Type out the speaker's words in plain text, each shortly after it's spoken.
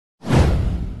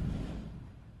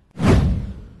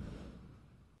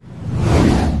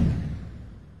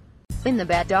Finn the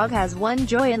bat dog has one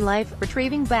joy in life: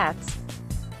 retrieving bats.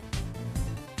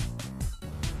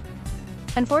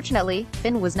 Unfortunately,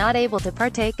 Finn was not able to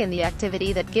partake in the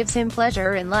activity that gives him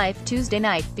pleasure in life Tuesday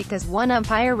night, because one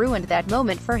umpire ruined that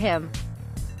moment for him.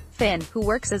 Finn, who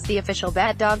works as the official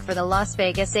bat dog for the Las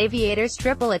Vegas Aviators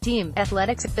AAA team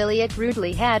athletics affiliate,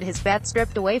 rudely had his bat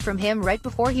stripped away from him right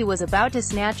before he was about to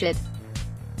snatch it.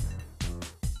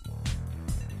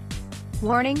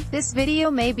 Warning: this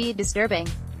video may be disturbing.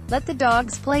 Let the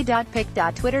dogs play.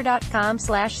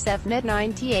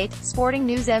 Pic.twitter.com/SefNet98, Sporting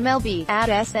News MLB,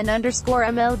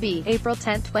 @SN_MLB, April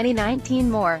 10, 2019.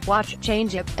 More. Watch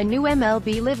Changeup, a new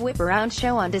MLB Live Whip Around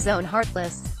show on DAZN.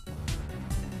 Heartless.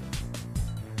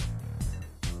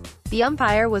 The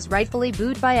umpire was rightfully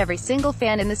booed by every single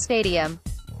fan in the stadium.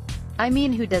 I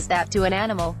mean, who does that to an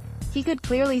animal? He could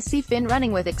clearly see Finn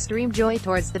running with extreme joy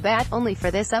towards the bat, only for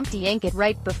this ump to yank it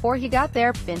right before he got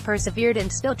there. Finn persevered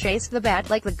and still chased the bat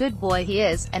like the good boy he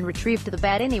is, and retrieved the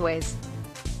bat anyways.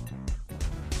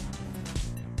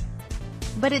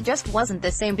 But it just wasn't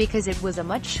the same, because it was a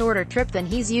much shorter trip than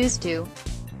he's used to.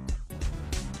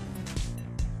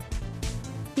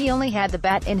 He only had the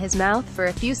bat in his mouth for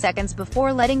a few seconds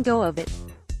before letting go of it.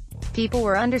 People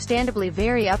were understandably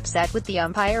very upset with the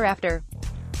umpire after.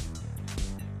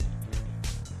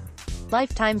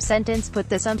 Lifetime sentence put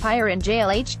this umpire in jail.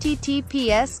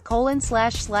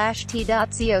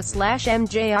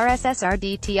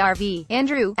 https://t.co/mjrssrdtrv.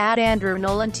 Andrew,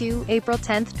 @AndrewNolan2, April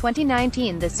 10,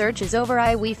 2019. The search is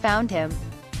over. We found him.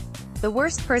 The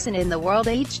worst person in the world.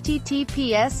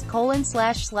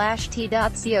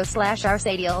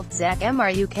 https://t.co/rsadial. Zach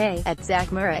MRUK,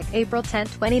 @ZachMurek, April 10,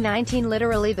 2019.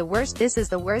 Literally the worst. This is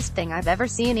the worst thing I've ever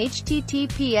seen.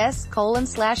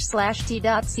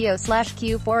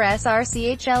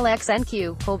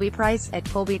 https://t.co/q4srchlxnq. Colby Price,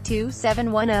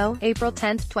 @Colby2710, April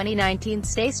 10, 2019.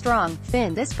 Stay strong,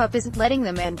 Finn. This pup isn't letting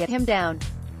the man get him down.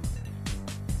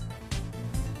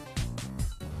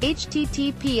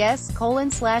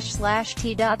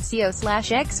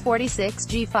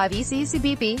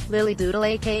 https://t.co/x46g5eccbp. Lily Doodle,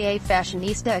 aka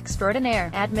Fashionista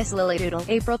Extraordinaire, @Miss Lily Doodle,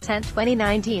 April 10,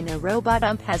 2019. A robot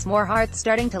ump has more hearts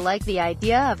starting to like the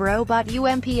idea of robot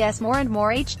UMPS more and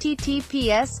more.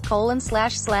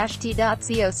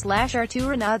 https://t.co/r2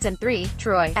 Renaud's and 3,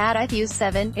 Troy,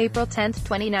 @IFU7, April 10,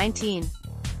 2019.